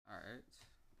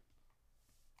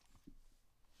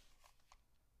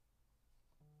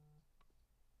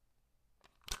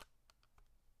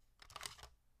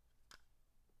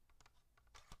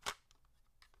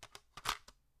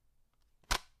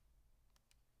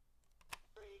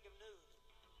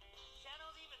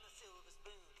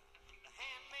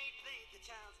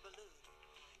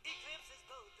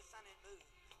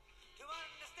To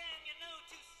understand, you know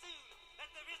too soon that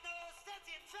there is no sense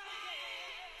in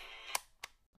trying.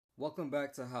 Welcome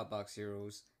back to Hotbox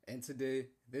Heroes, and today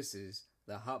this is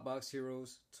the Hotbox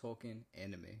Heroes talking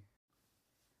anime.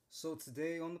 So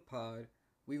today on the pod,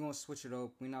 we gonna switch it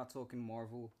up. We're not talking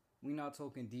Marvel, we're not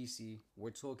talking DC,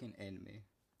 we're talking anime.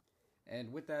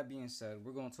 And with that being said,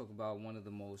 we're gonna talk about one of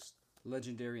the most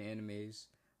legendary animes,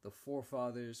 the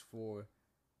forefathers for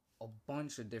a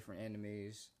bunch of different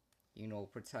animes. You know,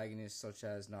 protagonists such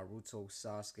as Naruto,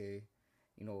 Sasuke.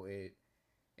 You know, it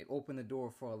opened the door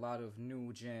for a lot of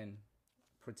new gen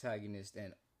protagonists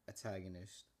and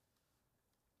antagonists.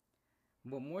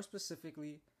 But more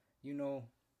specifically, you know,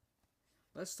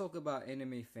 let's talk about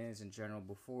anime fans in general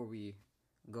before we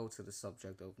go to the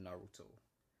subject of Naruto.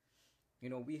 You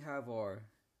know, we have our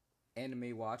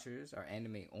anime watchers, our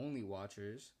anime only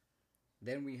watchers.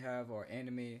 Then we have our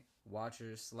anime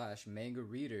watchers slash manga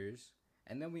readers.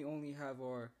 And then we only have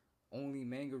our only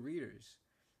manga readers.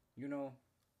 You know,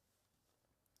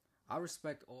 I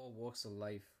respect all walks of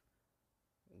life.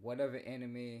 Whatever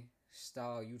anime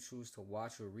style you choose to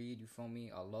watch or read, you feel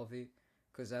me? I love it.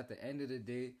 Because at the end of the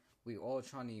day, we all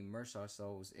trying to immerse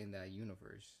ourselves in that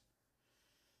universe.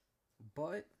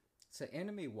 But to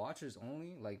anime watchers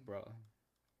only, like, bro,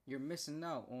 you're missing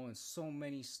out on so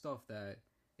many stuff that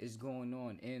is going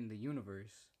on in the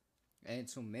universe. And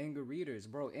to manga readers,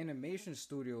 bro, animation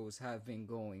studios have been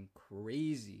going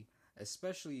crazy,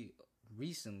 especially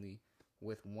recently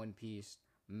with One Piece.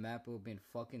 Mappa been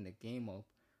fucking the game up.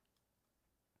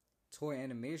 Toy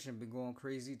Animation been going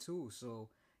crazy too. So,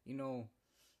 you know,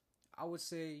 I would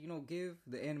say, you know, give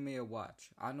the anime a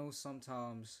watch. I know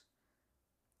sometimes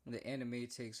the anime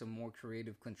takes a more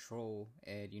creative control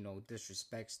and, you know,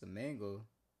 disrespects the manga.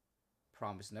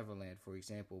 Promise Neverland, for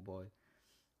example, but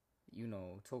you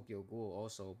know, Tokyo Ghoul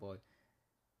also, but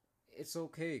it's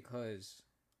okay because,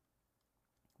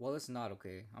 well, it's not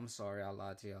okay. I'm sorry, I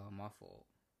lied to y'all, my fault.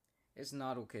 It's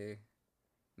not okay.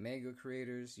 Manga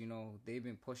creators, you know, they've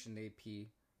been pushing their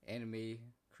P. Anime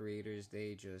creators,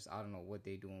 they just, I don't know what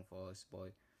they doing for us,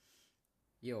 but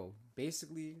yo,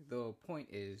 basically, the point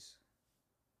is,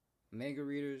 manga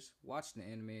readers, watch the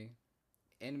anime.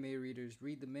 Anime readers,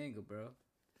 read the manga, bro.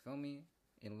 Feel me?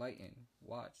 Enlighten.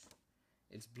 Watch.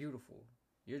 It's beautiful.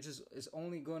 It's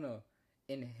only gonna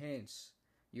enhance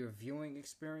your viewing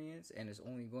experience and it's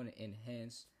only gonna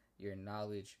enhance your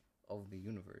knowledge of the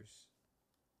universe.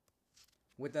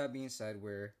 With that being said,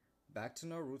 we're back to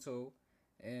Naruto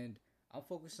and I'm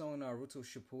focused on Naruto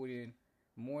Shippuden,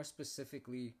 more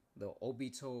specifically the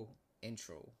Obito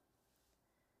intro.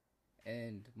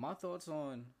 And my thoughts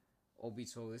on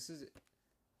Obito, this is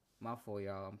my fault,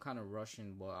 y'all. I'm kind of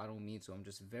rushing, but I don't mean to. I'm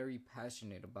just very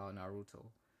passionate about Naruto.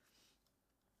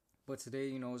 But today,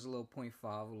 you know, it's a little .5,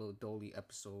 a little dolly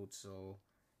episode. So,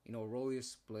 you know, roll your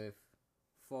spliff,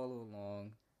 follow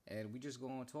along, and we just go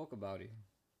and talk about it.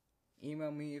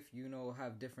 Email me if you know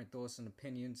have different thoughts and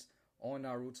opinions on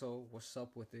Naruto. What's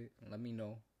up with it? Let me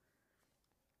know.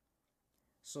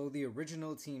 So, the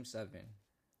original Team 7.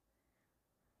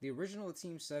 The original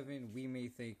Team 7 we may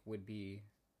think would be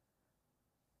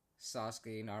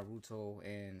Sasuke, Naruto,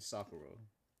 and Sakura.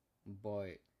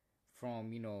 But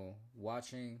from, you know,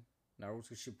 watching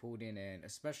Naruto Shippuden and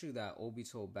especially that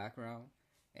Obito background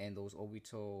and those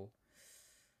Obito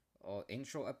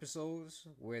intro episodes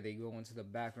where they go into the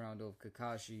background of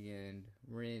Kakashi and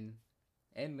Rin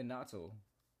and Minato.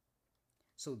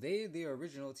 So they're the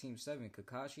original Team 7,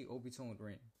 Kakashi, Obito, and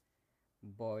Rin.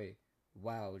 But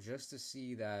wow, just to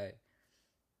see that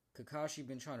Kakashi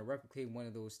been trying to replicate one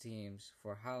of those teams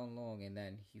for how long, and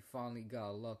then he finally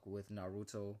got luck with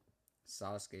Naruto,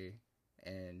 Sasuke,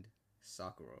 and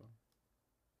Sakura.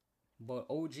 But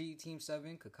OG Team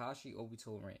 7, Kakashi,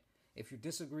 Obito, Rin. If you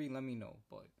disagree, let me know.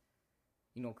 But,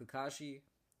 you know, Kakashi,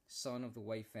 son of the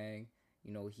White Fang,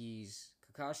 you know,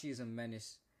 Kakashi is a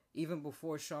menace. Even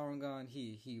before Sharingan,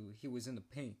 he was in the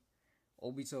paint.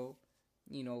 Obito,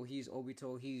 you know, he's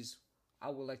Obito. He's, I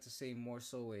would like to say, more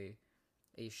so a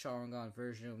Sharingan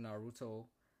version of Naruto,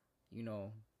 you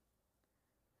know,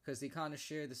 because they kind of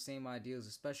share the same ideals,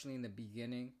 especially in the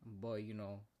beginning. But, you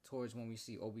know, towards when we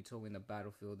see Obito in the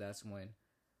battlefield, that's when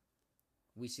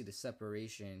we see the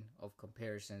separation of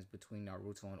comparisons between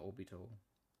Naruto and Obito.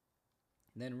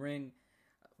 Then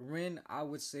Rin, I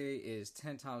would say, is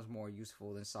 10 times more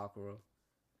useful than Sakura.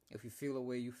 If you feel a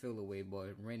way, you feel a way,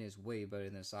 but Rin is way better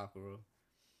than Sakura.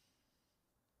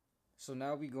 So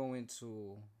now we go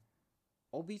into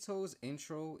Obito's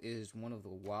intro is one of the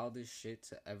wildest shit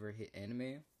to ever hit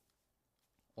anime.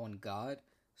 On God.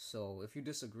 So if you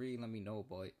disagree, let me know.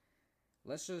 But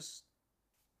let's just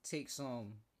take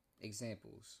some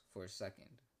examples for a second.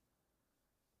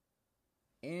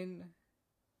 In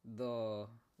the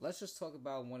let's just talk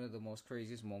about one of the most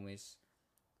craziest moments,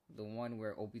 the one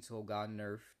where Obito got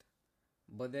nerfed.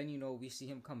 But then we see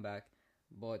him come back.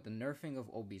 But the nerfing of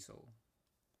Obito.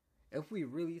 If we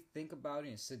really think about it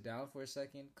and sit down for a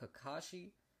second,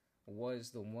 Kakashi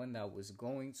was the one that was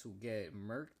going to get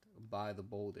murked by the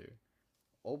boulder.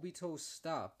 Obito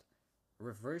stopped,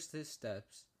 reversed his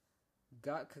steps,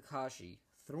 got Kakashi,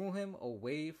 threw him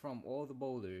away from all the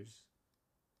boulders,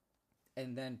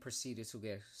 and then proceeded to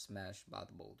get smashed by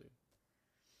the boulder.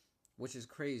 Which is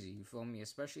crazy, you feel me?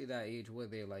 Especially that age where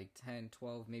they're like 10,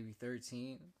 12, maybe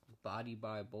 13, bodied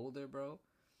by a boulder, bro.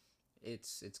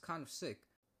 It's kind of sick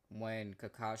when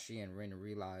Kakashi and Rin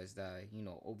realize that,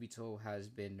 Obito has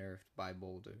been nerfed by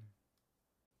boulder.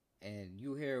 And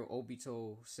you hear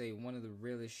Obito say one of the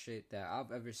realest shit that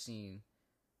I've ever seen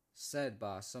said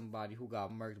by somebody who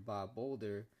got murked by a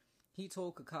boulder. He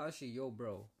told Kakashi, yo,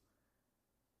 bro,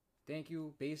 thank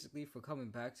you basically for coming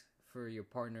back for your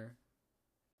partner.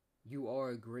 You are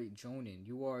a great Jonin.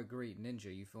 You are a great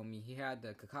ninja. You feel me?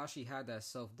 Kakashi had that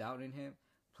self-doubt in him,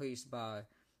 placed by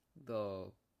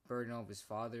the burden of his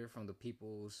father from the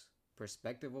people's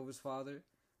perspective of his father.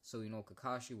 So,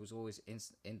 Kakashi was always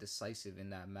indecisive in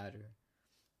that matter.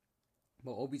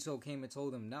 But Obito came and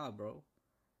told him, nah, bro,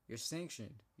 you're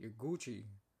sanctioned. You're Gucci.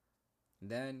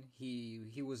 Then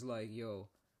he was like, yo,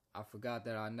 I forgot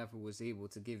that I never was able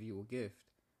to give you a gift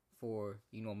for,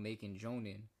 making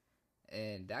Jonin.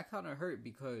 And that kind of hurt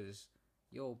because,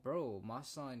 yo, bro, my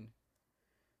son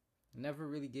never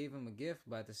really gave him a gift,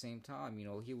 but at the same time,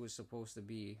 he was supposed to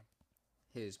be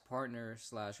his partner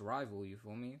 / rival, you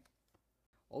feel me?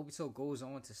 Obito goes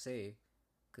on to say,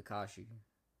 Kakashi,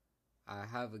 I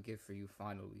have a gift for you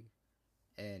finally.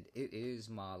 And it is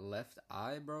my left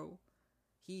eye, bro.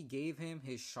 He gave him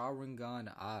his Sharingan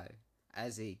eye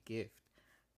as a gift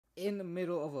in the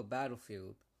middle of a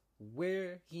battlefield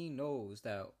where he knows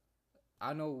that,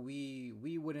 I know we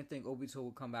wouldn't think Obito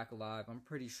would come back alive. I'm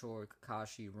pretty sure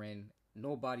Kakashi, Rin,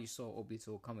 nobody saw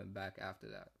Obito coming back after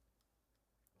that.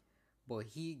 But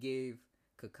he gave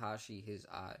Kakashi his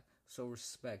eye. So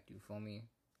respect, you feel me?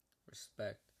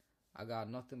 Respect. I got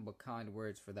nothing but kind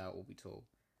words for that, Obito.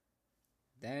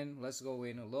 Then let's go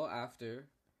in a little after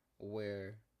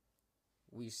where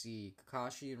we see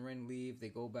Kakashi and Rin leave. They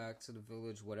go back to the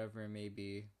village, whatever it may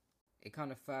be. It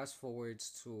kind of fast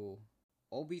forwards to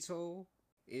Obito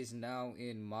is now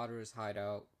in Madara's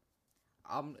hideout.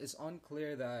 It's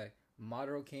unclear that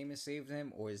Madara came and saved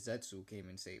him or Zetsu came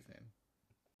and saved him.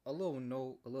 A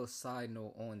little side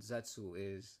note on Zetsu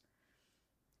is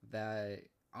that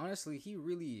honestly,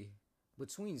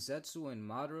 between Zetsu and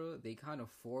Madara, they kind of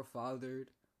forefathered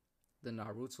the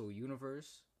Naruto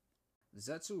universe.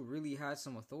 Zetsu really had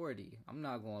some authority, I'm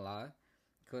not gonna lie.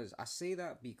 Because I say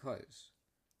that because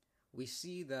we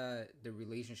see that the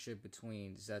relationship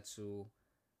between Zetsu,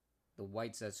 the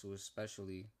white Zetsu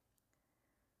especially,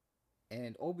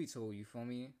 and Obito, you feel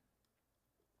me?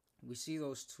 We see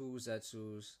those two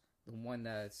Zetsus. The one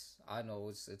that's, I know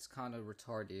it's kind of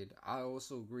retarded. I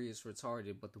also agree it's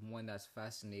retarded, but the one that's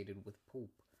fascinated with poop.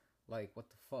 Like, what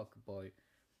the fuck? But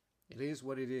it is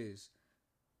what it is.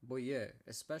 But yeah,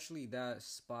 especially that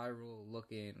spiral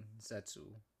looking Zetsu.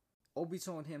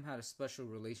 Obito and him had a special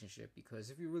relationship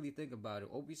because if you really think about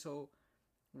it, Obito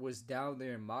was down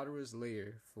there in Madara's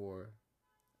lair for,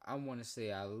 I want to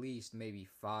say, at least maybe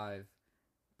 5+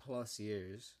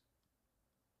 years.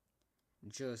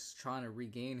 Just trying to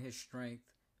regain his strength,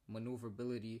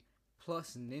 maneuverability,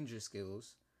 plus ninja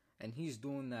skills. And he's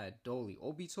doing that dolly.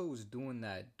 Obito is doing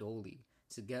that dolly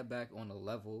to get back on a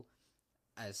level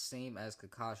as same as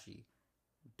Kakashi.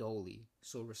 Dolly.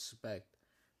 So respect.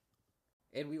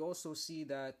 And we also see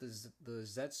that the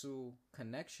Zetsu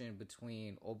connection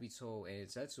between Obito and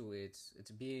Zetsu,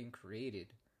 it's being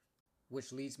created.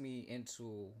 Which leads me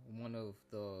into one of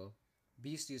the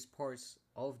beastiest parts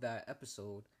of that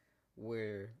episode,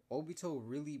 where Obito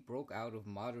really broke out of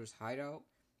Madara's hideout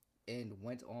and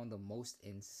went on the most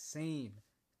insane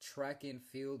track and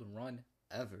field run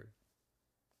ever.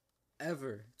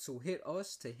 To hit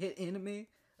anime,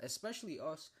 especially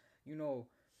us,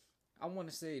 I want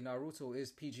to say Naruto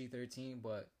is PG-13,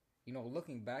 but,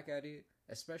 looking back at it,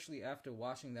 especially after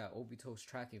watching that Obito's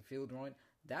track and field run,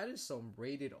 that is some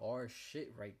rated R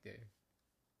shit right there.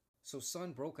 So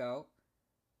Sun broke out,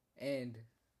 and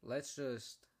let's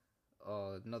just,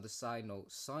 another side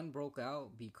note, Sun broke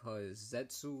out because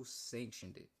Zetsu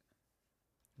sanctioned it.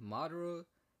 Madara,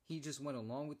 he just went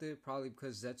along with it, probably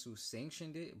because Zetsu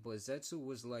sanctioned it, but Zetsu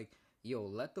was like, yo,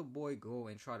 let the boy go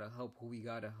and try to help who he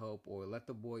gotta help, or let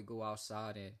the boy go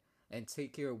outside and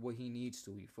take care of what he needs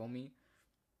to, you feel me?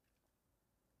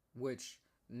 Which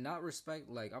not respect,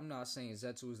 like, I'm not saying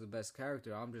Zetsu is the best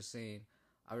character. I'm just saying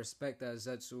I respect that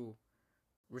Zetsu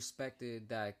respected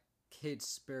that kid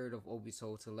spirit of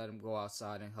Obito to let him go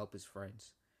outside and help his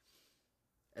friends.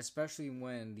 Especially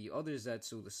when the other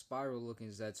Zetsu, the spiral looking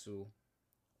Zetsu,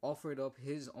 offered up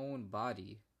his own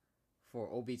body for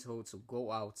Obito to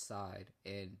go outside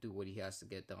and do what he has to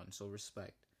get done. So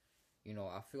respect. You know,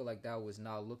 I feel like that was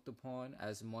not looked upon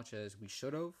as much as we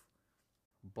should have.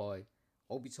 But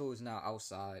Obito is now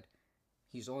outside.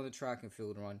 He's on the track and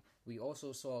field run. We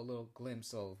also saw a little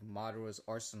glimpse of Madara's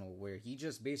arsenal where he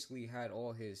just basically had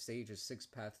all his Sage of Six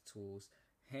Path tools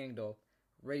hanged up,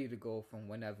 ready to go from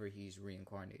whenever he's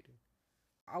reincarnated.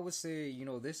 I would say, you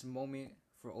know, this moment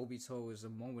for Obito is a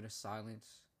moment of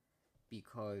silence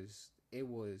because it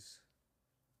was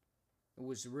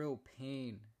real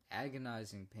pain,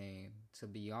 agonizing pain, to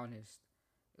be honest.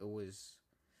 It was,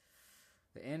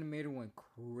 the animator went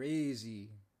crazy.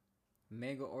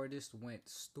 Manga artist went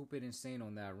stupid insane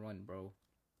on that run, bro.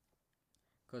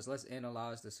 Because let's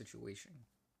analyze the situation.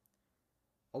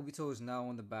 Obito is now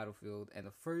on the battlefield, and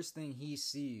the first thing he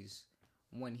sees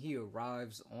when he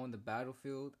arrives on the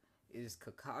battlefield is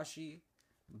Kakashi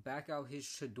back out his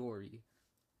Chidori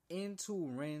into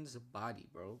Ren's body,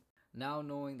 bro. Now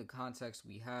knowing the context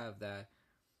we have, that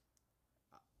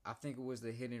I think it was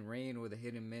the hidden rain or the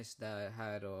hidden mist that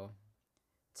had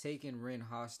taken Ren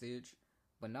hostage.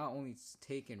 But not only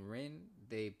taken Ren,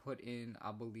 they put in,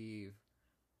 I believe,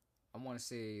 I want to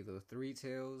say the Three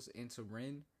Tails into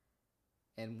Ren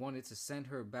and wanted to send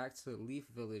her back to the Leaf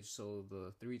Village so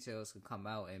the Three Tails could come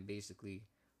out and basically,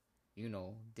 you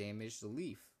know, damage the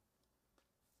leaf.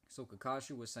 So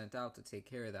Kakashi was sent out to take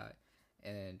care of that.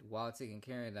 And while taking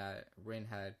care of that, Ren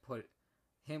had put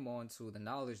him on to the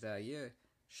knowledge that, yeah,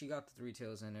 she got the Three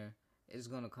Tails in her. It's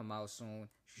going to come out soon.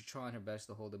 She's trying her best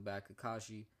to hold it back.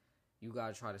 Kakashi, you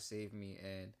gotta try to save me.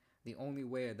 And the only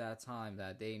way at that time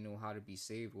that they knew how to be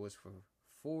saved was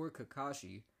for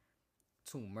Kakashi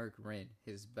to murk Ren,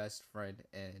 his best friend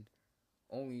and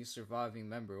only surviving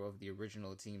member of the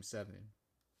original Team 7.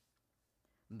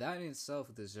 That in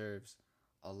itself deserves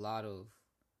a lot of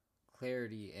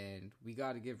clarity, and we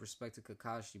gotta give respect to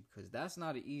Kakashi because that's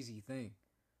not an easy thing.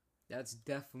 That's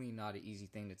definitely not an easy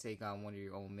thing to take on one of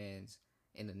your own mans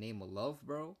in the name of love,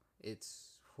 bro.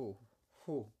 It's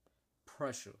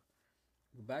pressure.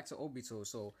 Back to Obito.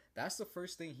 So that's the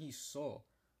first thing he saw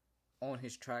on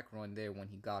his track run there when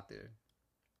he got there.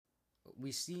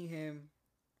 We see him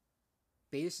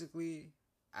basically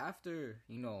after,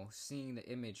 you know, seeing the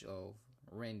image of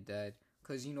Ren dead,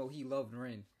 because, you know, he loved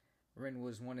Ren. Ren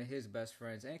was one of his best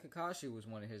friends, and Kakashi was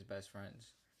one of his best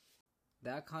friends.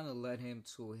 That kind of led him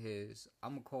to his,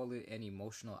 I'm going to call it an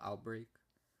emotional outbreak.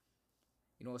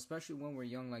 You know, especially when we're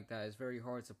young like that, it's very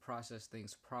hard to process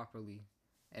things properly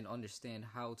and understand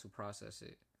how to process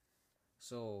it.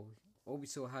 So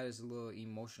Obito had his little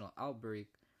emotional outbreak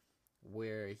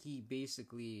where he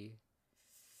basically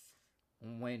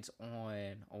went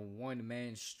on a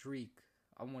one-man streak.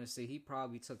 I want to say he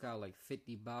probably took out like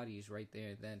 50 bodies right there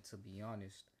and then, to be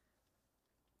honest.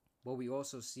 But we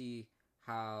also see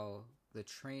how the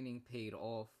training paid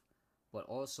off, but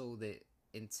also the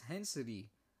intensity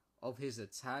of his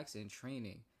attacks and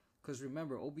training. Because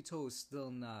remember, Obito is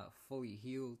still not fully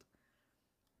healed.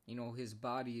 You know, his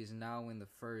body is now in the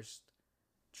first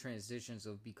transitions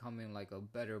of becoming like a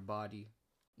better body.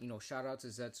 You know, shout out to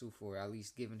Zetsu for at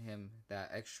least giving him that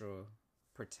extra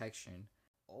protection.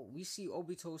 We see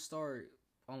Obito start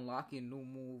unlocking new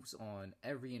moves on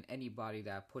every and anybody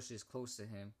that pushes close to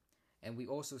him. And we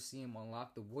also see him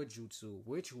unlock the Wood Jutsu,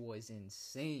 which was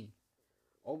insane.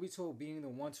 Obito being the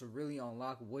one to really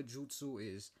unlock Wood Jutsu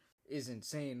is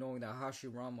insane, knowing that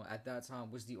Hashirama at that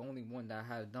time was the only one that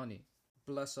had done it.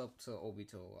 Bless up to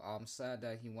Obito. I'm sad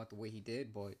that he went the way he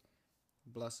did, but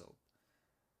bless up.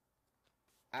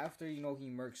 After, you know, he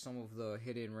murked some of the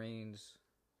Hidden Rain's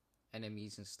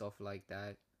enemies and stuff like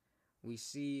that, we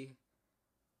see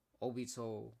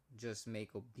Obito just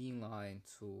make a beeline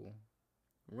to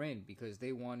Ren because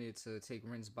they wanted to take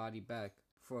Ren's body back.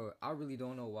 For, I really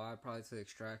don't know why, probably to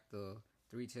extract the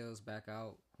Three Tails back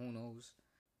out, who knows.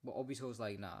 But Obito's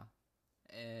like, nah.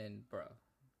 And bruh,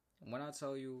 when I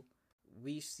tell you,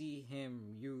 we see him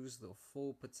use the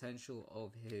full potential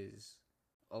of his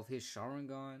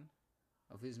Sharingan,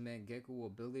 of his Mangekyou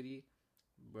ability.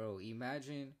 Bro,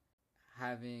 imagine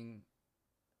having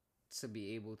to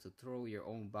be able to throw your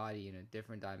own body in a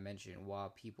different dimension while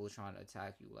people trying to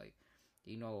attack you. Like,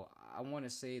 you know, I want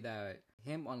to say that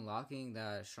him unlocking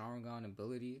that Sharingan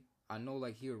ability, I know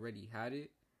like he already had it,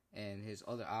 and his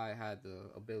other eye had the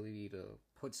ability to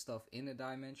put stuff in the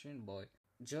dimension, but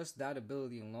just that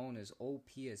ability alone is OP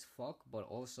as fuck, but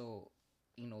also,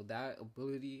 that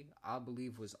ability I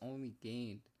believe was only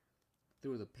gained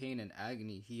through the pain and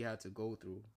agony he had to go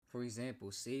through. For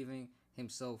example, saving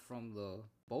himself from the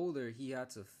boulder, he had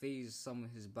to phase some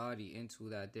of his body into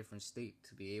that different state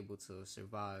to be able to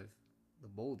survive the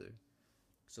boulder.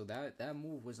 So that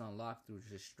move was unlocked through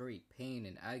just straight pain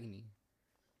and agony.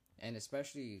 And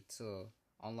especially to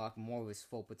unlock more of his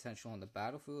full potential on the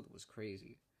battlefield was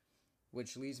crazy.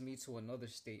 Which leads me to another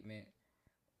statement.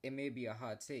 It may be a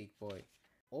hot take, but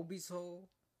Obito,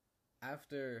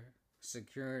 after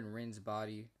securing Rin's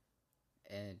body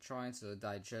and trying to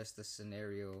digest the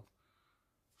scenario,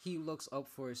 he looks up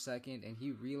for a second and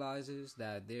he realizes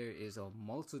that there is a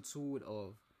multitude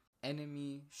of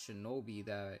enemy shinobi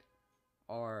that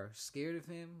are scared of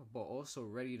him but also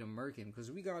ready to murk him,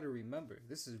 because we gotta remember,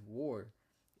 this is war.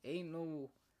 Ain't no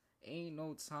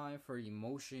time for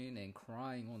emotion and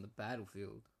crying on the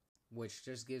battlefield, which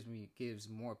just gives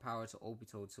more power to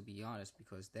Obito, to be honest,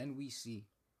 because then we see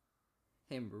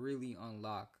him really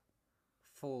unlock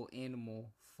full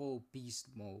animal, full beast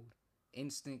mode,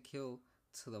 instant kill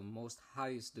to the most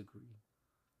highest degree.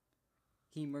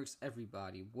 He murks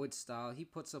everybody, wood style. He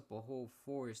puts up a whole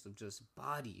forest of just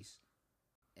bodies.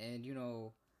 And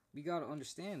we gotta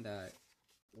understand that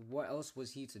what else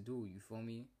was he to do, you feel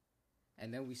me?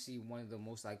 And then we see one of the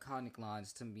most iconic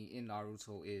lines to me in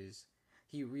Naruto is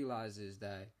he realizes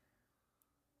that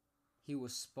he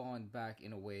was spawned back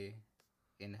in a way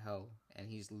in hell, and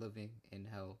he's living in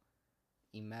hell.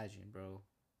 Imagine, bro.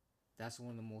 That's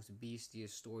one of the most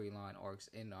beastiest storyline arcs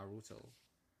in Naruto.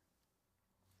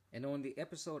 And on the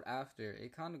episode after,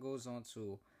 it kind of goes on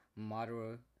to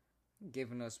Madara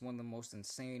giving us one of the most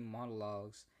insane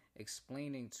monologues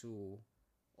explaining to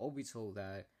Obito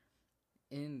that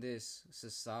in this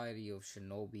society of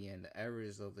shinobi and the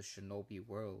errors of the shinobi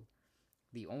world,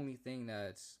 the only thing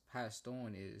that's passed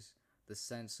on is the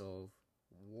sense of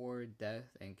war,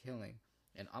 death, and killing.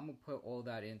 And I'm going to put all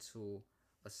that into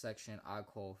a section I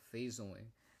call phasoing.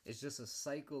 It's just a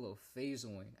cycle of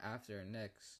phasoing after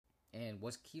next. And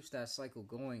what keeps that cycle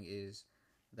going is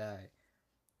that,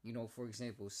 for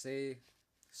example, say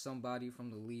somebody from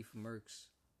the Leaf murks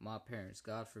my parents,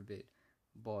 God forbid,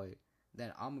 but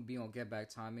then I'm going to be on Get Back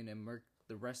Timing and murk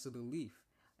the rest of the Leaf.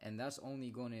 And that's only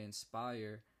going to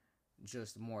inspire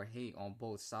just more hate on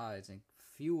both sides and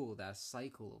fuel that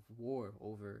cycle of war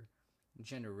over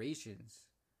generations.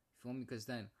 You feel me? Because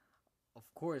then, of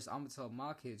course, I'm going to tell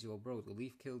my kids, yo, bro, the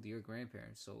Leaf killed your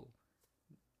grandparents. So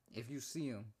if you see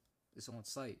him, it's on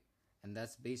sight. And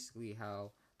that's basically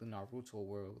how the Naruto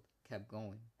world kept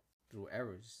going. Through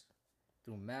eras.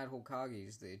 Through mad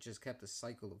Hokages, it just kept a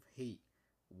cycle of hate,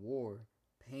 war,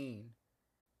 pain,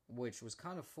 which was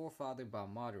kind of forefathered by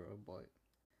Madara. But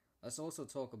let's also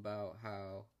talk about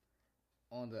how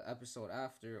on the episode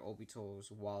after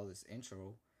Obito's wildest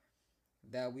intro,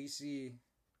 that we see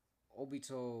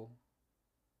Obito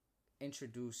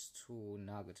introduced to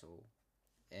Nagato,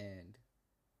 and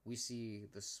we see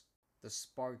the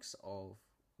sparks of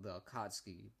the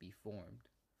Akatsuki be formed.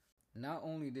 Not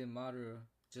only did Madara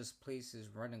just place his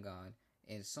Rinnegan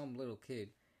in some little kid,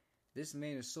 this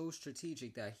man is so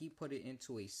strategic that he put it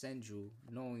into a Senju,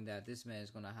 knowing that this man is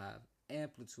going to have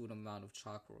amplitude amount of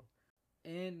chakra.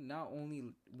 And not only,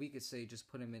 we could say,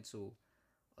 just put him into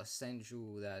a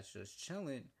Senju that's just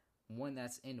chilling, one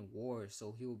that's in war,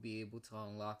 so he will be able to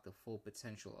unlock the full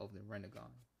potential of the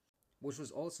Rinnegan. Which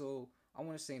was also, I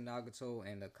want to say, Nagato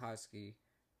and Akatsuki,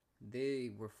 they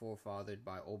were forefathered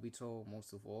by Obito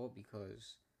most of all,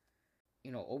 because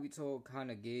Obito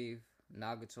kind of gave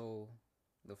Nagato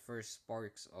the first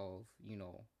sparks of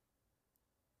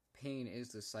pain is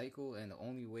the cycle, and the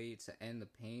only way to end the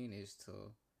pain is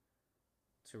to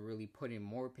really put in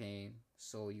more pain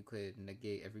so you could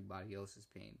negate everybody else's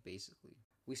pain. Basically,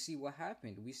 we see what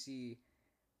happened. We see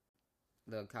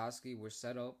the Akatsuki were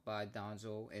set up by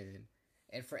Danzo,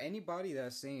 and for anybody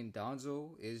that's saying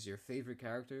Danzo is your favorite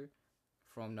character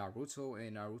from Naruto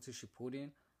and Naruto Shippuden,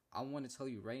 I want to tell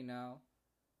you right now,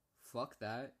 fuck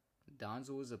that.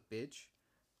 Danzo is a bitch.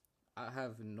 I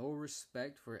have no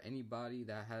respect for anybody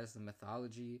that has the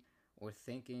mythology or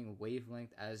thinking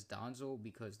wavelength as Danzo,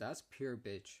 because that's pure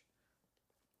bitch.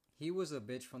 He was a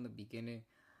bitch from the beginning.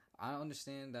 I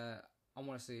understand that, I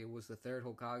want to say it was the third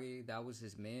Hokage, that was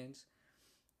his man's.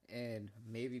 And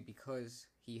maybe because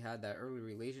he had that early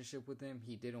relationship with him,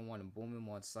 he didn't want to boom him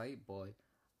on sight. But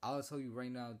I'll tell you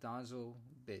right now, Danzo,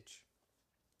 bitch.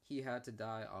 He had to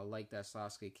die. I like that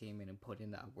Sasuke came in and put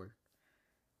in that work.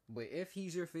 But if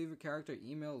he's your favorite character,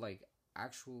 email like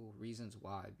actual reasons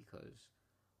why, because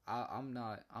I'm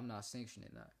not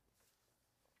sanctioning that.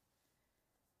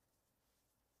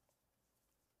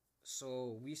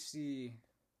 So we seen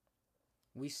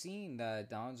that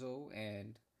Danzo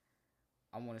and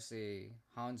I want to say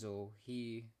Hanzo,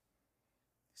 he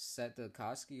set the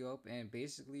Akatsuki up and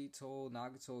basically told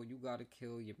Nagato, you gotta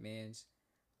kill your mans.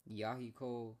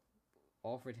 Yahiko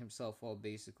offered himself up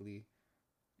basically,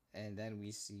 and then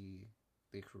we see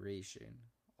the creation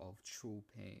of true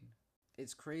pain.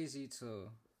 It's crazy to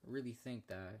really think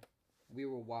that we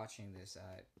were watching this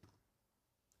at,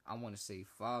 I want to say,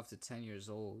 5 to 10 years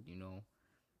old,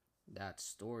 that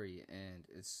story, and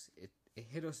it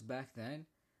hit us back then,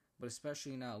 but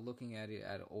especially now looking at it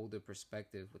at an older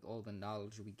perspective with all the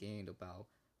knowledge we gained about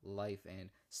life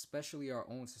and especially our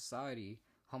own society,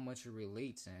 how much it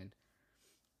relates, and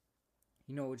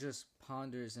it just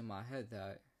ponders in my head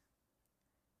that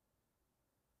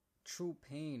true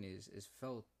pain is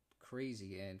felt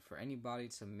crazy, and for anybody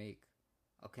to make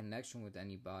a connection with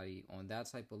anybody on that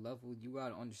type of level, you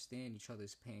gotta understand each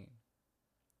other's pain,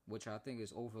 which I think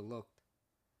is overlooked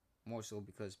more so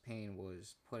because Pain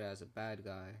was put as a bad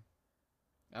guy.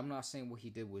 I'm not saying what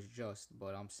he did was just,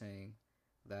 but I'm saying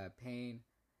that Pain,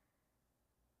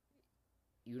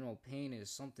 Pain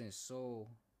is something so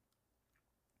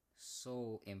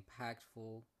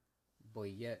impactful, but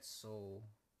yet so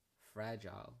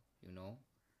fragile,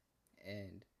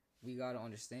 and we gotta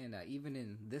understand that even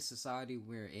in this society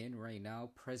we're in right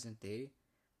now, present day,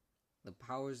 the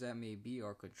powers that may be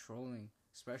are controlling,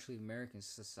 especially American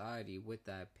society, with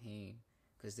that pain,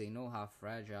 because they know how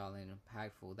fragile and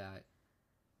impactful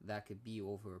that could be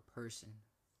over a person.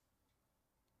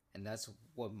 And that's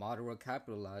what Madara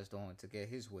capitalized on to get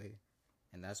his way.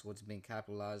 And that's what's been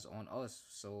capitalized on us,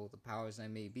 so the powers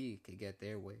that may be could get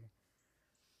their way.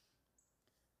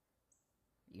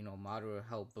 Madara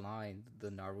helped blind the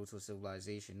Naruto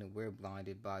civilization, and we're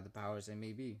blinded by the powers that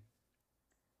may be.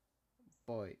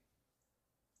 But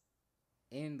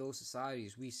in those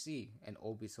societies, we see an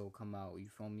Obito come out, you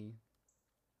feel me?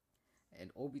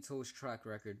 And Obito's track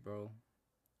record, bro,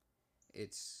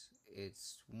 it's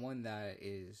one that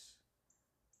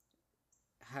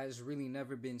has really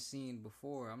never been seen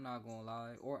before, I'm not gonna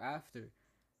lie, or after.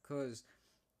 Because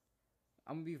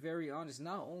I'm gonna be very honest,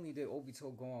 not only did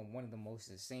Obito go on one of the most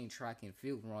insane track and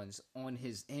field runs on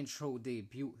his intro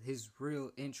debut, his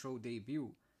real intro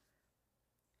debut,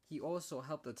 he also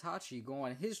helped Itachi go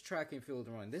on his track and field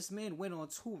run. This man went on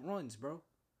 2 runs, bro.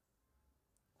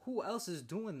 Who else is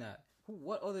doing that?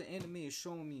 What other anime is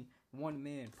showing me one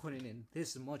man putting in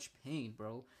this much pain,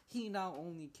 bro? He not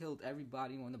only killed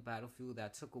everybody on the battlefield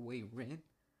that took away Rin,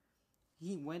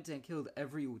 he went and killed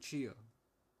every Uchiha.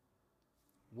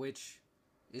 Which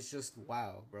is just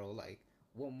wow, bro. Like,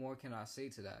 what more can I say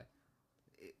to that?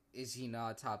 Is he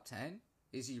not top 10?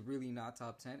 Is he really not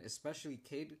top 10? Especially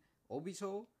Kid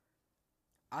Obito?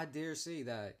 I dare say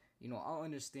that, I'll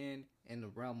understand in the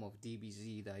realm of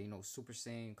DBZ that, Super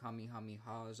Saiyan,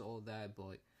 Kamehamehas, all that,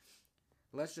 but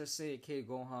let's just say Kid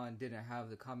Gohan didn't have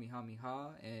the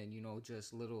Kamehameha and,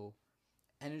 just little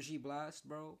energy blast,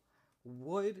 bro.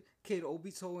 Would Kid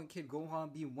Obito and Kid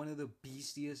Gohan be one of the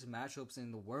beastiest matchups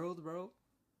in the world, bro?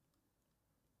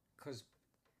 Because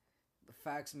the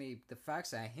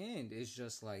facts at hand is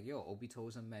just like, yo,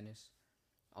 Obito's a menace.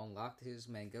 Unlocked his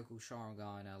Mangekyou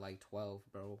Sharingan at like 12,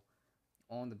 bro,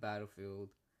 on the battlefield.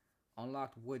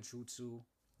 Unlocked Wood Jutsu,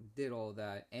 did all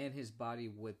that, and his body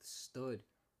withstood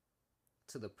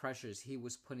to the pressures he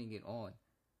was putting it on.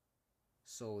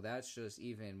 So that's just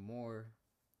even more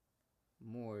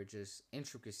just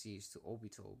intricacies to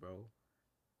Obito, bro.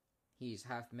 He's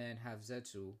half man, half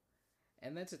Zetsu.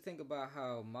 And then to think about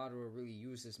how Madara really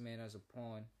used this man as a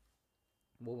pawn.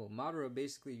 Well, Madara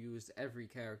basically used every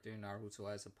character in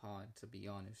Naruto as a pawn, to be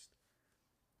honest.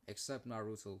 Except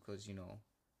Naruto, because,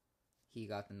 he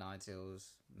got the Nine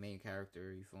Tails main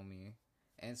character, you feel me?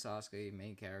 And Sasuke,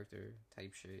 main character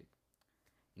type shit.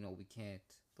 We can't.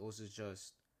 Those is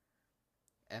just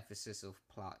emphasis of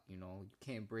plot, you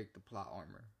can't break the plot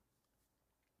armor.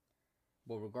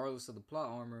 But regardless of the plot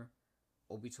armor,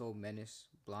 Obito menace,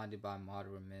 blinded by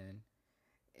Madara, man.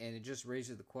 And it just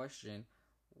raises the question,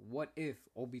 what if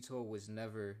Obito was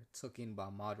never taken by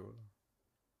Madara?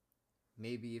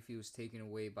 Maybe if he was taken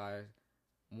away by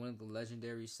one of the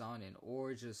legendary Sannin,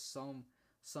 or just some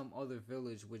other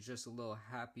village with just a little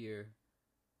happier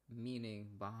meaning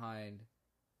behind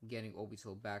getting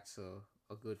Obito back to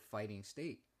a good fighting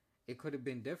state. It could have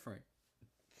been different.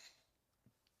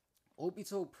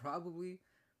 Obito probably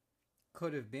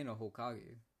could have been a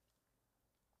Hokage,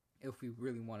 if we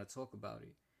really want to talk about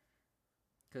it.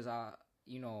 Because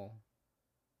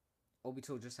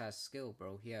Obito just has skill,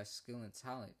 bro. He has skill and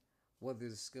talent. Whether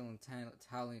the skill and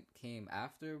talent came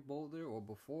after Boulder or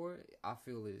before, I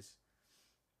feel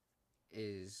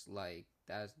is like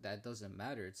that doesn't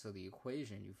matter to the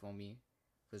equation, you feel me?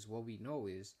 Because what we know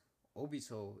is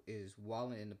Obito is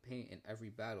walling in the paint in every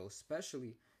battle,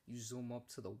 especially you zoom up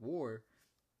to the war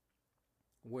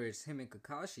where it's him and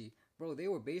Kakashi. Bro, they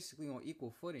were basically on equal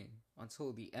footing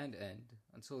until the end,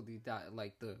 until the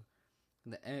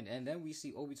end, and then we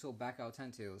see Obito back out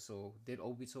Ten Tails. So did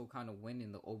Obito kind of win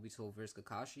in the Obito versus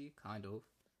Kakashi? Kind of.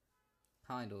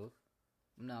 I'm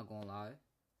not gonna lie.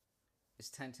 It's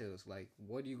Ten Tails. Like,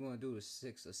 what are you gonna do to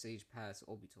six a Sage Pass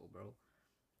Obito, bro?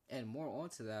 And more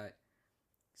onto that,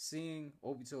 seeing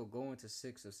Obito go into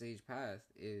six of Sage Path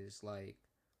is like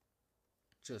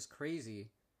just crazy,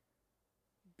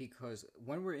 because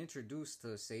when we're introduced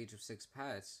to Sage of Six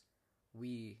Paths,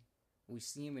 we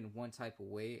see him in one type of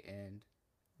way, and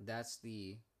that's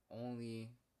the only,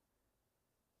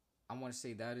 I want to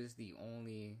say that is the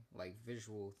only like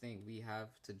visual thing we have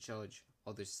to judge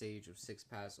other Sage of Six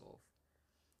Paths off.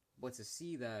 But to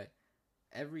see that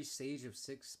every Sage of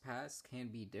Six Paths can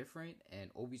be different,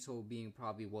 and Obito being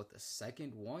probably what, the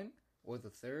second one or the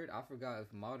third, I forgot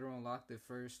if Madara unlocked it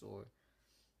first or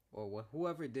what,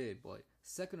 whoever did, but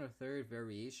second or third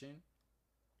variation,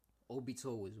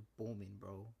 Obito was booming,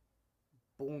 bro.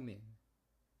 Booming.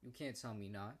 You can't tell me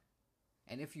not.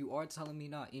 And if you are telling me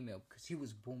not, email, because he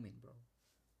was booming, bro.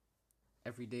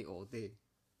 Every day, all day.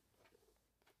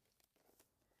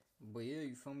 But yeah,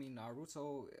 you feel me?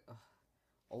 Naruto,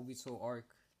 Obito arc,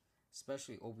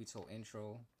 especially Obito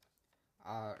intro.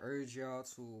 I urge y'all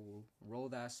to roll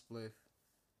that spliff,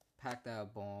 pack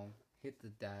that bomb, hit the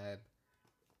dab,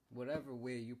 whatever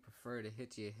way you prefer to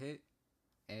hit your hit,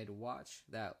 and watch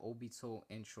that Obito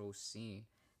intro scene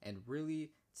and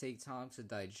really take time to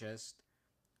digest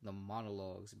the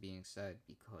monologues being said,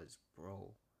 because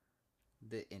bro,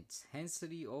 the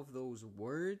intensity of those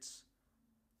words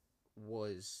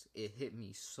it hit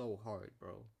me so hard,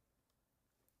 bro.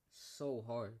 So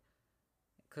hard.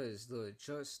 Cause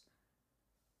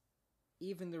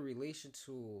even the relation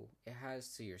to it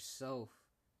has to yourself,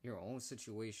 your own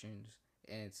situations,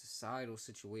 and societal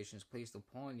situations placed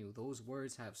upon you, those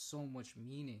words have so much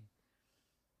meaning.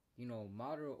 You know,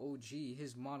 Madara OG,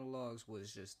 his monologues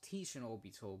was just teaching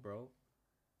Obito, bro.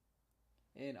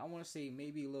 And I want to say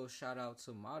maybe a little shout out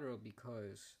to Madara,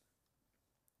 because,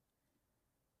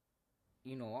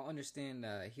 you know, I understand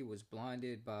that he was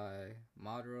blinded by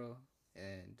Madara,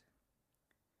 and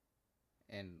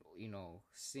you know,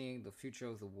 seeing the future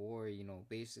of the war, you know,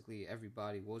 basically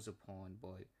everybody was a pawn.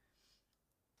 But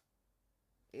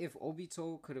if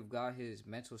Obito could have got his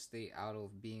mental state out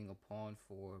of being a pawn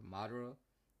for Madara,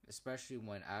 especially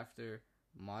when after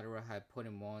Madara had put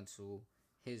him on to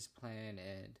his plan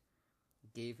and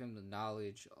gave him the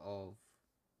knowledge of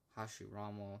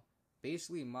Hashirama,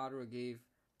 basically Madara gave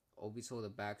Obito the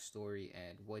backstory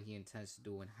and what he intends to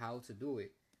do and how to do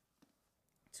it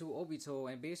to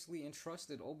Obito, and basically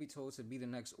entrusted Obito to be the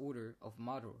next order of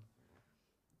Madara.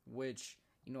 Which,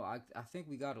 you know, I think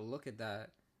we gotta look at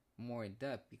that more in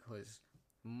depth, because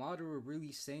Madara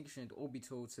really sanctioned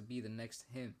Obito to be the next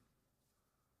him.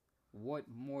 What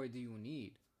more do you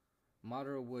need?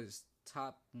 Madara was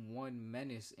top one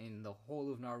menace in the whole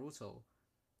of Naruto.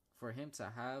 For him to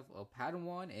have a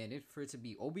Padawan and for it to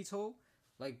be Obito,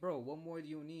 like, bro, what more do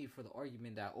you need for the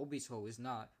argument that Obito is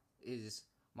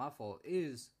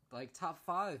like top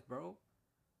 5, bro?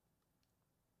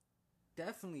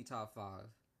 Definitely top 5.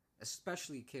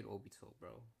 Especially Kid Obito,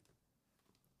 bro.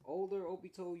 Older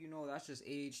Obito, you know, that's just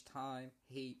age, time,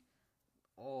 hate,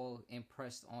 all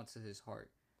impressed onto his heart,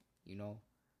 you know?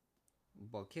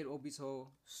 But Kid Obito,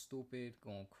 stupid,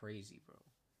 going crazy, bro.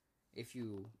 If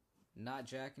you not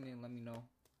jacking it, let me know.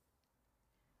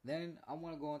 Then I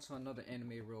want to go into another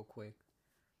anime real quick.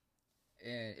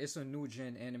 And it's a new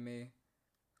gen anime,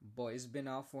 but it's been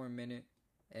out for a minute,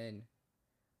 and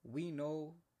we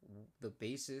know the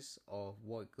basis of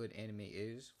what good anime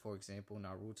is. For example,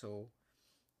 Naruto,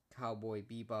 Cowboy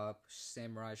Bebop,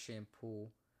 Samurai Champloo,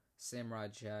 Samurai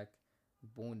Jack,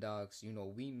 Boondocks. You know,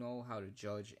 we know how to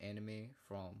judge anime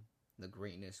from the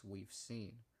greatness we've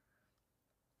seen.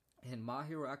 And My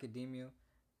Hero Academia,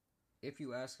 if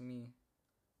you ask me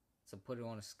to put it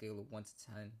on a scale of 1 to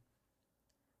 10,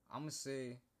 I'm going to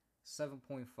say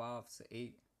 7.5 to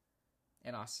 8.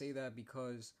 And I say that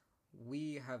because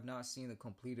we have not seen the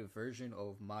completed version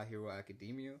of My Hero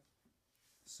Academia.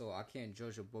 So I can't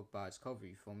judge a book by its cover,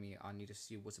 you feel me? I need to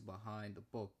see what's behind the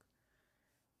book.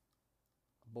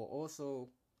 But also,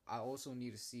 I also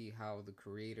need to see how the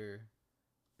creator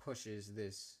pushes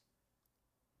this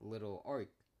little arc.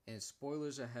 And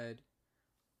spoilers ahead,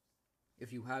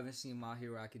 if you haven't seen My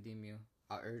Hero Academia,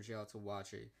 I urge y'all to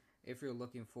watch it. if you're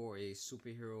looking for a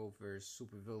superhero versus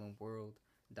supervillain world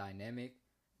dynamic,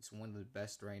 it's one of the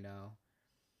best right now.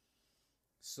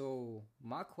 So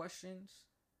my questions,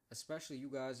 especially you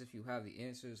guys, if you have the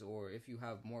answers or if you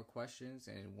have more questions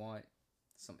and want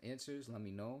some answers, let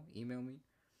me know. Email me.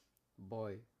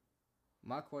 Boy,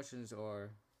 my questions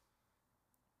are: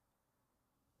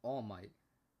 All Might.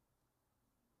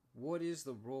 What is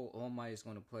the role All Might is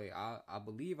going to play? I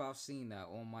believe I've seen that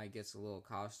All Might gets a little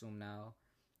costume now,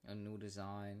 a new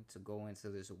design to go into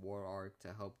this war arc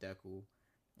to help Deku,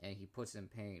 and he puts in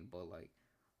pain. But like,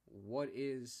 what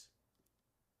is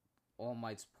All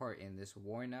Might's part in this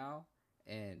war now?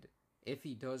 And if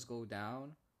he does go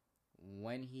down,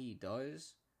 when he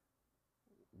does,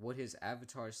 would his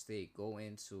avatar state go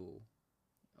into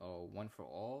One for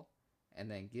All, and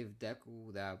then give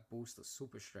Deku that boost of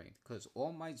super strength? Because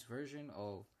All Might's version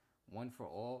of One for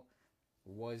All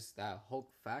was that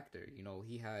Hulk factor. You know,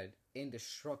 he had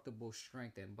indestructible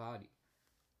strength and body.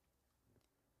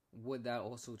 Would that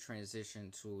also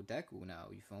transition to Deku now?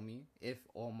 You feel me? If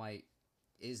All Might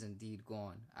is indeed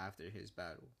gone after his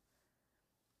battle.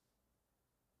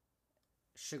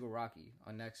 Shigaraki,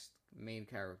 our next main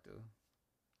character.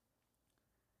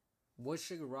 Would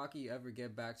Shigaraki ever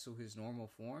get back to his normal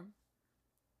form?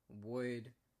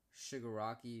 Would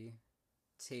Shigaraki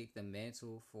take the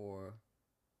mantle for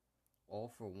All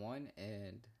for One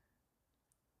and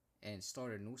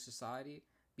start a new society?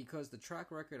 Because the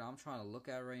track record I'm trying to look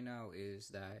at right now is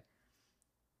that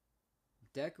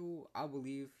Deku, I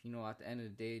believe, you know, at the end of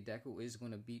the day, Deku is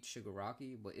going to beat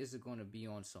Shigaraki, but is it going to be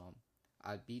on some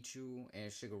I beat you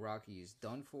and Shigaraki is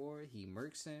done for, he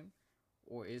murks him?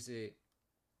 Or is it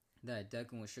that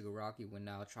Deku and Shigaraki will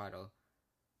now try to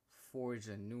forge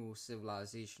a new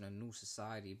civilization, a new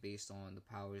society based on the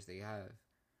powers they have?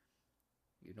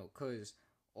 You know, because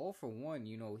All for One,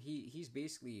 you know, he's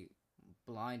basically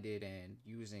blinded and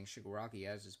using Shigaraki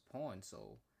as his pawn.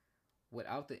 So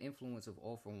without the influence of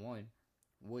All for One,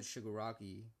 would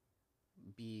Shigaraki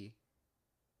be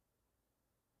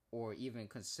or even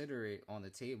consider it on the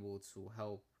table to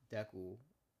help Deku?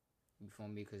 You feel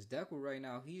me? Because Deku right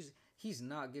now, he's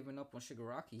not giving up on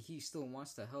Shigaraki. He still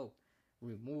wants to help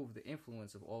remove the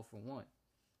influence of All for One.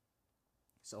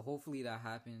 So hopefully that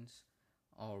happens.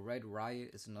 Red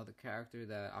Riot is another character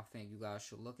that I think you guys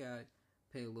should look at,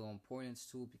 pay a little importance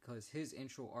to, because his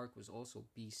intro arc was also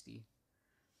beastie.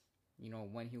 You know,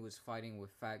 when he was fighting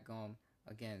with Fat Gum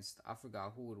against, I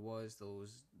forgot who it was,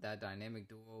 that dynamic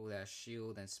duo, that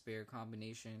shield and spear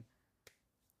combination.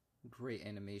 Great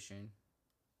animation.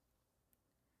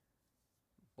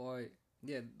 But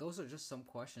yeah, those are just some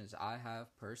questions I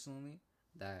have personally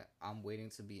that I'm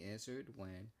waiting to be answered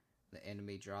when the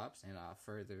anime drops and I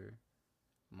further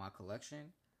my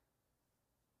collection.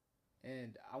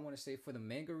 And I want to say, for the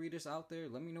manga readers out there,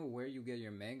 let me know where you get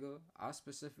your manga. I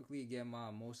specifically get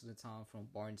mine most of the time from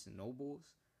Barnes & Nobles.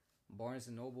 Barnes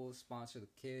 & Nobles sponsor the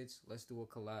kids. Let's do a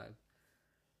collab.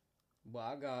 But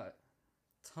I got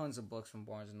tons of books from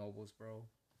Barnes & Nobles, bro.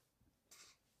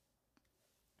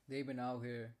 They've been out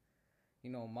here. You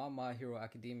know, My Hero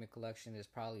Academia collection is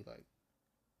probably like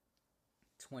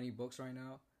 20 books right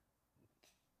now.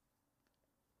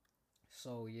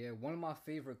 So yeah, one of my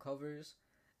favorite covers,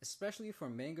 especially for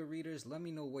manga readers, let me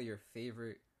know what your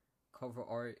favorite cover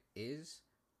art is.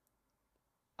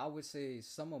 I would say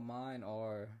some of mine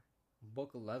are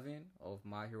book 11 of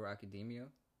My Hero Academia.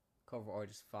 Cover art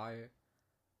is fire.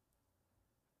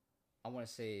 I want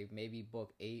to say maybe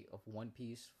book 8 of One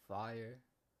Piece, fire.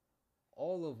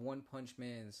 All of One Punch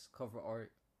Man's cover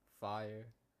art, fire.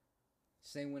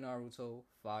 Same with Naruto,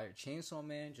 fire. Chainsaw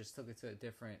Man just took it to a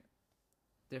different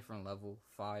level,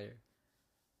 fire.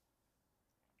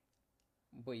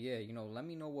 But yeah, you know, let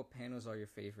me know what panels are your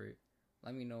favorite.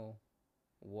 Let me know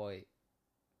what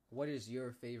is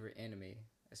your favorite anime,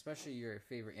 especially your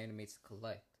favorite anime to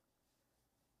collect.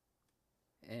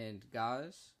 And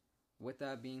guys, with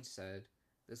that being said,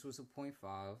 this was a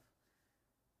 0.5.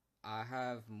 I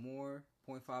have more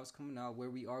 0.5s coming out where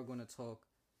we are going to talk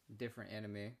different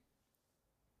anime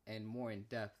and more in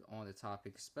depth on the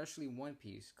topic, especially One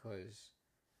Piece, because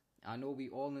I know we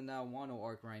all in that Wano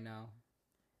arc right now.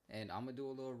 And I'm going to do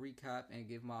a little recap and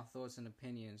give my thoughts and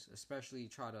opinions, especially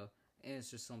try to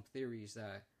answer some theories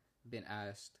that been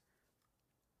asked.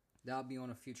 That'll be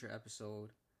on a future episode.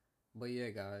 But yeah,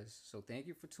 guys, so thank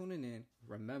you for tuning in.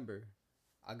 Remember,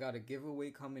 I got a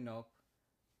giveaway coming up.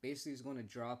 Basically, it's going to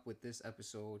drop with this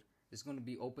episode. It's going to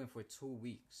be open for 2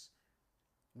 weeks.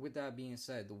 With that being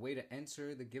said, the way to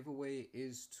enter the giveaway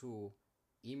is to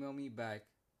email me back.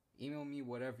 Email me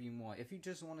whatever you want. If you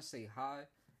just want to say hi,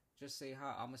 just say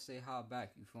hi. I'm going to say hi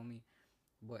back. You feel me?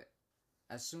 But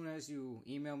as soon as you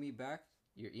email me back,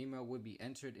 your email would be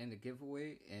entered in the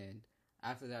giveaway, and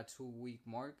after that 2 week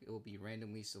mark, it will be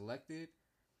randomly selected,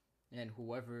 and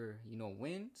whoever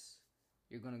wins,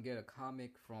 you're gonna get a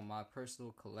comic from my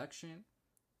personal collection,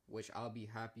 which I'll be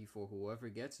happy for whoever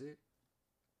gets it.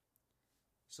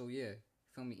 So yeah,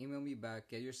 feel me? Email me back,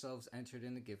 get yourselves entered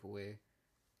in the giveaway,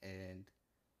 and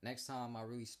next time I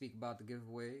really speak about the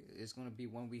giveaway, it's gonna be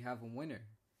when we have a winner.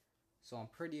 So I'm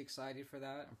pretty excited for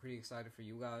that. I'm pretty excited for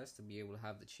you guys to be able to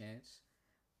have the chance.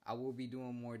 I will be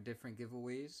doing more different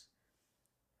giveaways,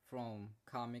 from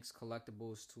comics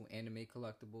collectibles to anime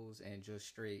collectibles, and just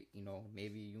straight,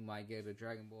 maybe you might get a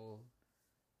Dragon Ball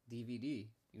DVD.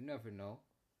 You never know.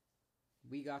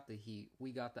 We got the heat,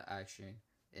 we got the action,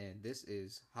 and this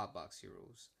is Hotbox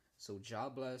Heroes. So,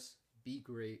 God bless, be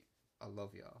great. I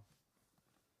love y'all.